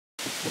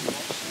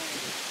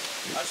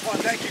I just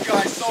want to thank you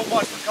guys so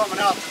much for coming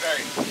out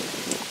today.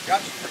 Got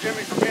to forgive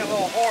me for being a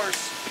little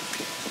hoarse.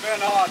 It's been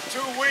 2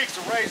 weeks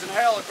of raising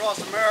hell across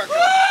America.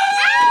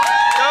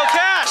 Go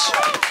Cash!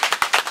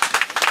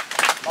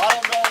 A lot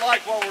of them don't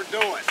like what we're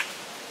doing.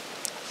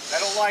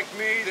 They don't like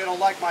me, they don't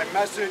like my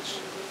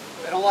message,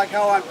 they don't like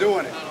how I'm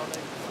doing it.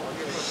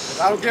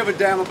 I don't give a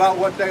damn about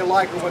what they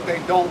like or what they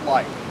don't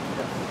like.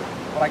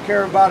 What I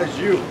care about is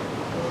you.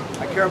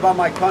 I care about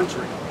my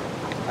country.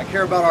 I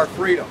care about our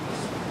freedoms.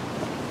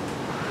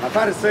 I've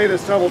had to say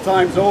this several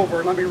times over,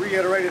 and let me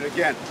reiterate it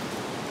again.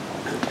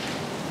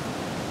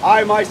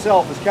 I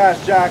myself, as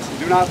Kash Jackson,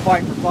 do not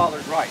fight for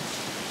fathers' rights.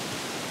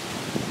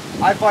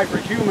 I fight for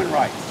human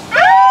rights.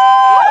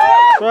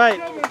 Right.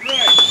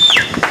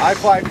 I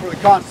fight for the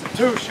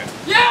Constitution.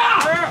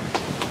 Yeah!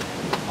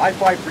 I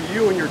fight for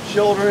you and your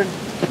children,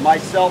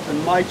 myself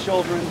and my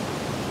children,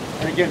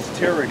 and against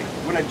tyranny.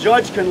 When a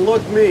judge can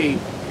look me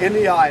in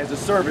the eye as a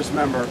service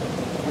member,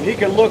 when he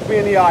can look me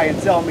in the eye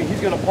and tell me he's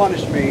going to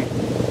punish me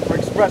for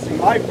expressing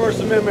my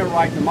First Amendment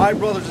right that my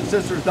brothers and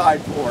sisters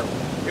died for,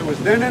 it was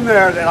then and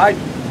there that I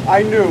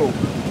knew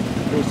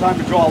it was time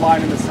to draw a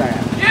line in the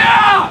sand.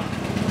 Yeah!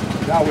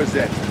 That was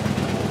it.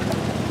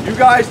 You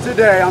guys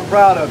today, I'm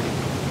proud of you.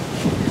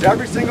 Because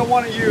every single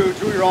one of you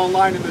drew your own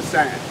line in the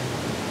sand.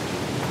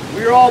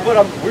 We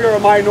are a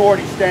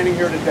minority standing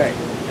here today.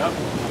 Yep.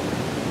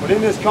 But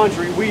in this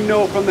country, we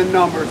know from the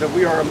numbers that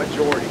we are a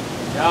majority.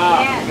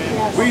 Yeah.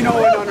 We know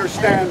and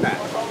understand that.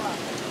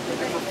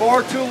 And for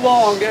far too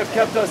long, they have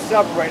kept us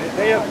separated.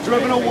 They have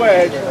driven a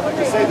wedge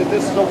to say that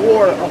this is a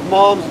war of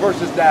moms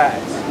versus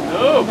dads.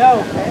 No.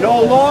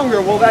 No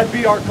longer will that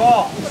be our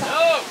cause.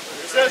 No.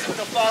 This isn't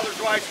the father's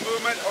rights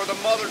movement or the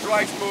mother's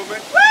rights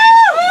movement.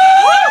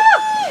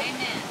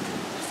 Amen.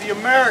 It's the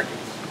Americans.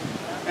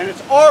 And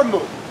it's our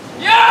movement.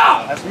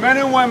 Yeah! As men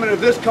and women of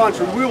this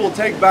country, we will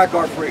take back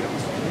our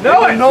freedoms. No,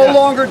 They will no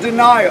longer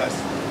deny us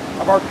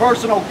of our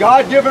personal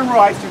God-given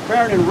rights to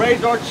parent and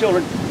raise our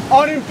children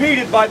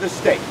unimpeded by the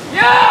state.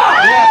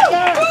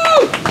 Yeah!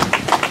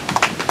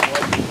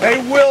 They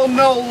will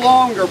no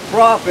longer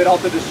profit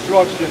off the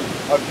destruction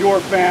of your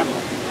family.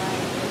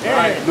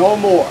 Right. No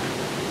more.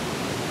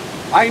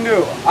 I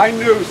knew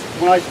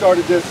when I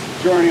started this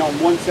journey on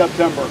 1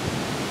 September,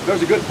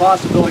 there's a good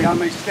possibility I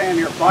may stand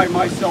here by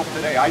myself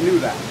today. I knew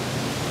that.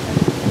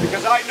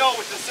 Because I know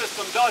what the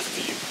system does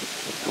to you.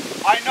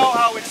 I know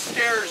how it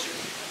scares you.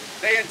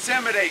 They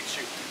intimidate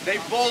you. They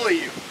bully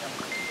you.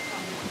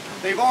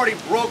 They've already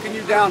broken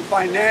you down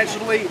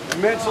financially,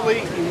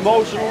 mentally,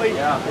 emotionally.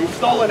 Yeah. They've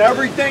stolen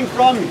everything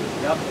from you.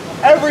 Yep.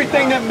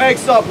 Everything that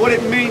makes up what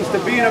it means to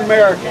be an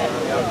American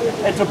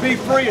and to be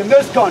free in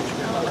this country.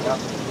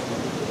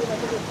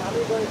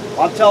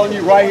 I'm telling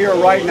you right here,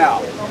 right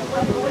now,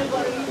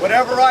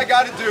 whatever I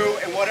got to do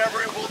and whatever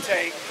it will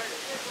take,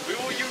 we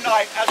will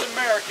unite as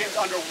Americans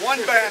under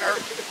one banner,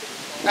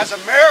 as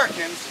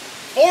Americans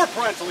for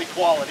parental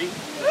equality.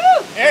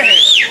 Yeah!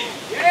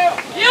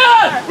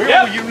 We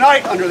will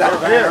unite under that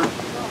banner,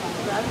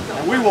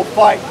 and we will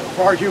fight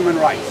for our human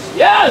rights.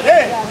 Yes!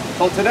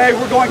 So today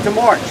we're going to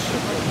march.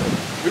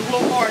 We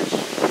will march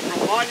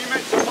from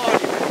monument to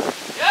monument.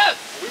 Yes!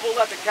 We will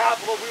let the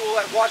Capitol, we will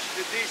let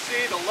Washington,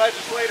 D.C., the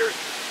legislators,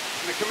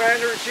 and the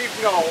Commander-in-Chief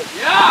know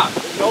Yeah!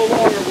 that no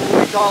longer will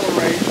we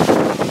tolerate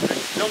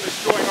them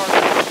destroying our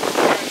country.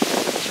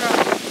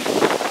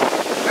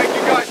 Thank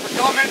you guys for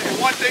coming, and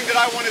one thing that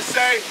I want to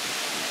say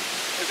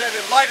is that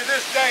in light of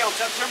this day on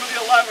September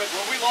the 11th,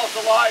 where we lost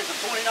the lives of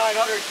 2,900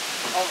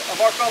 of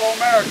our fellow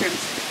Americans,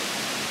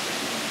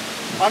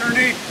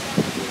 underneath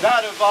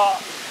that of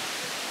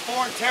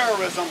foreign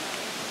terrorism,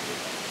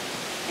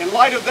 in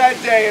light of that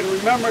day and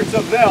remembrance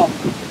of them,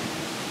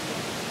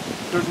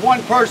 there's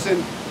one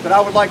person that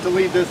I would like to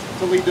lead this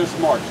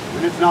march,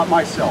 and it's not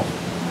myself.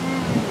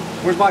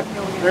 Where's my?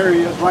 There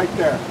he is, right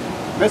there,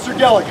 Mr.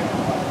 Gilligan.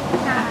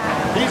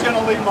 He's going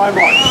to lead my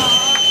march.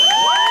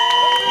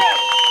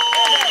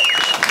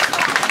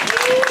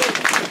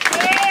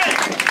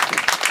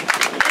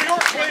 New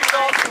York police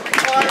officer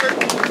required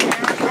to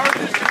serve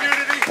this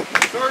community,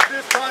 serve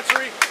this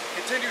country,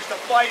 continues to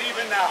fight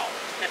even now.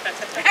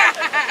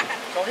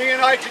 So he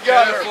and I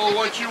together, careful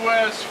what you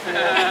ask for.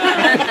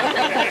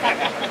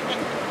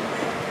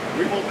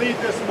 we will lead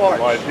this march.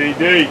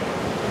 NYPD.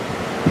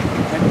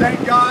 And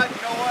thank God,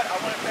 you know what? I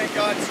want to thank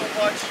God so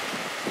much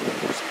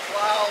for some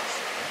clouds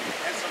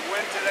and some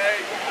wind today.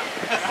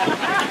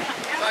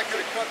 Because I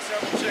could have cooked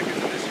several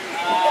chickens in this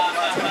uniform the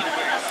last couple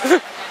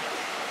weeks.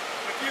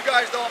 If you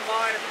guys don't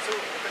mind,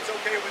 if it's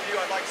okay with you,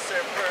 I'd like to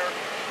say a prayer.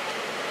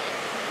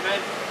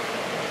 Amen.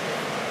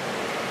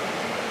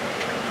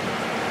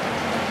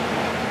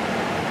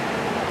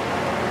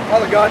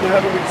 Father God in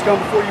heaven, we just come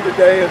before you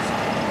today as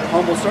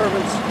humble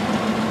servants.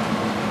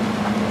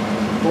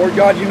 Lord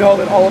God, you know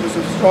that all of us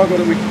have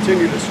struggled and we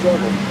continue to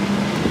struggle.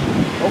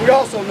 But we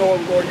also know,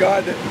 Lord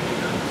God, that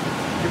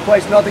you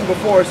place nothing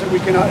before us that we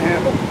cannot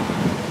handle.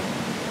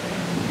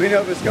 Many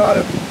of us, God,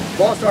 have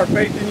lost our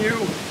faith in you.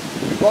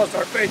 We've lost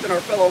our faith in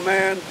our fellow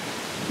man.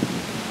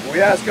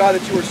 We ask, God,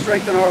 that you would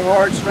strengthen our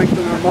hearts,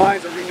 strengthen our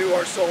minds, and renew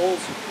our souls.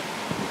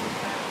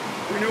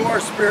 renew our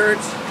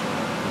spirits.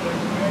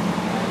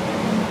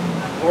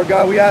 Lord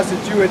God, we ask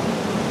that you would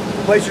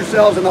place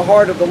yourselves in the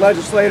heart of the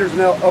legislators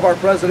and of our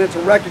president to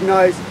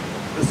recognize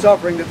the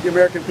suffering that the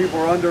American people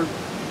are under.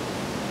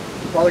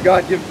 Father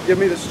God, give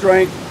me the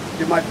strength,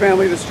 give my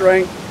family the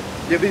strength,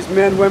 give these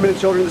men, women, and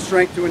children the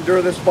strength to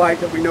endure this fight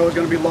that we know is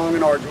going to be long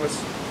and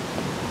arduous.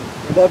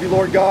 We love you,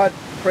 Lord God.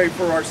 Pray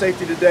for our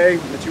safety today,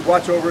 that you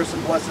watch over us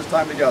and bless this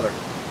time together.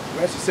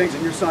 We ask these things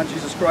in your Son,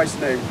 Jesus Christ's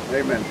name.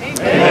 Amen.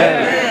 Amen.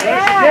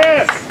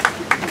 Yes.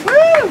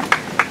 Woo!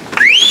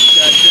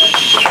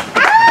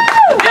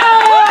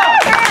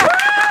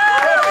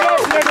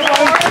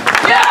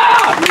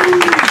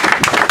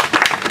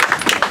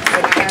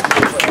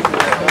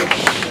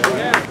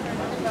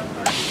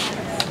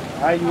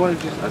 All right, you want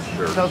to just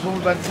tell us what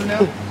we're about to do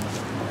now?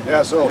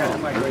 Yeah, so,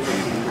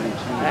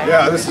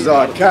 this is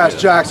Kash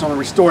Jackson on the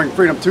Restoring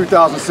Freedom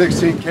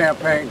 2016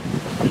 campaign.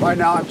 Right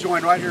now I'm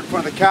joined right here in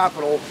front of the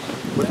Capitol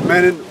with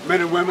men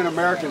and women,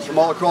 Americans from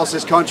all across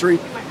this country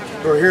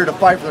who are here to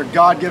fight for their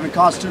God-given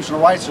constitutional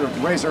rights to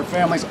raise their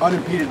families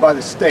unimpeded by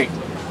the state.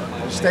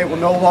 The state will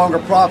no longer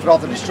profit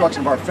off the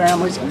destruction of our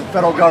families, and the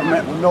federal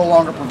government will no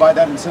longer provide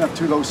that incentive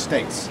to those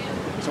states.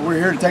 So we're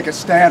here to take a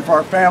stand for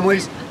our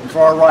families and for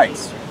our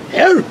rights.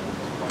 You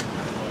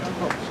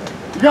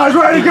guys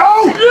ready to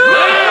go?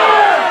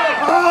 Yeah!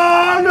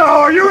 Oh no,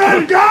 are you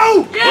ready to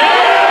go?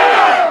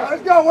 Yeah!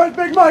 Let's go. Where's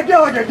Big Mike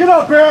Gilligan? Get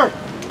up here.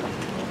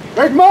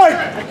 Big Mike!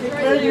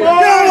 Big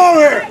Mike! Get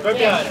over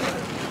here!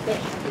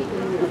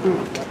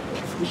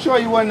 You sure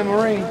you wasn't a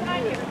Marine?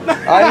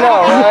 I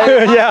know,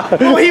 right? Yeah.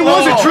 Oh, he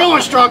was a drill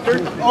instructor.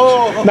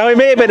 Oh. Now he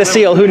may have been a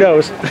SEAL, who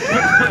knows?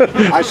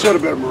 I should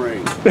have been a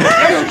Marine. Get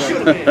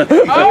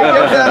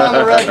that on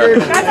the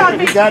record. That's on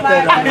You got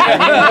that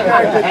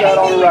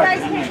on the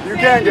record. You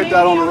can get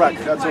that on the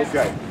record. That's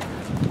okay.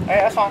 Hey,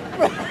 that's fine.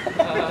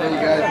 Hey, you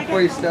guys,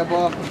 before you step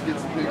off, let's get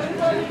some pictures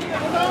here.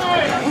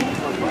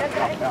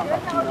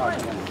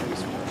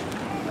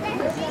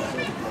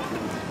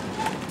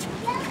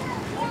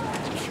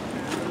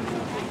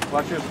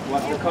 Watch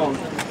your cone.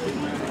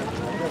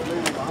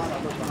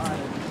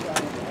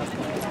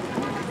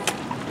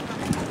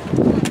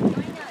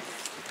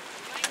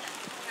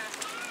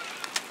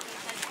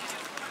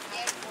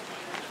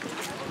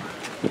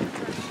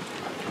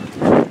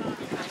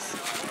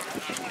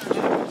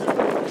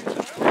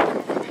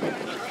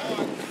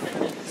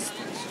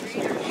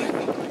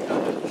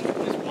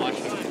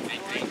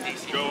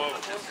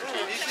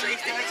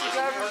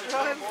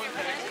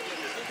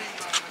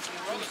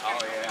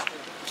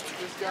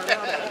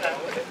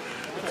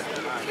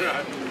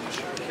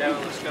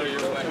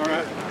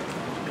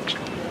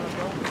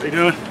 How you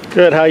doing?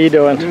 Good, how you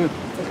doing? And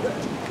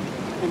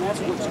that's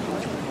what's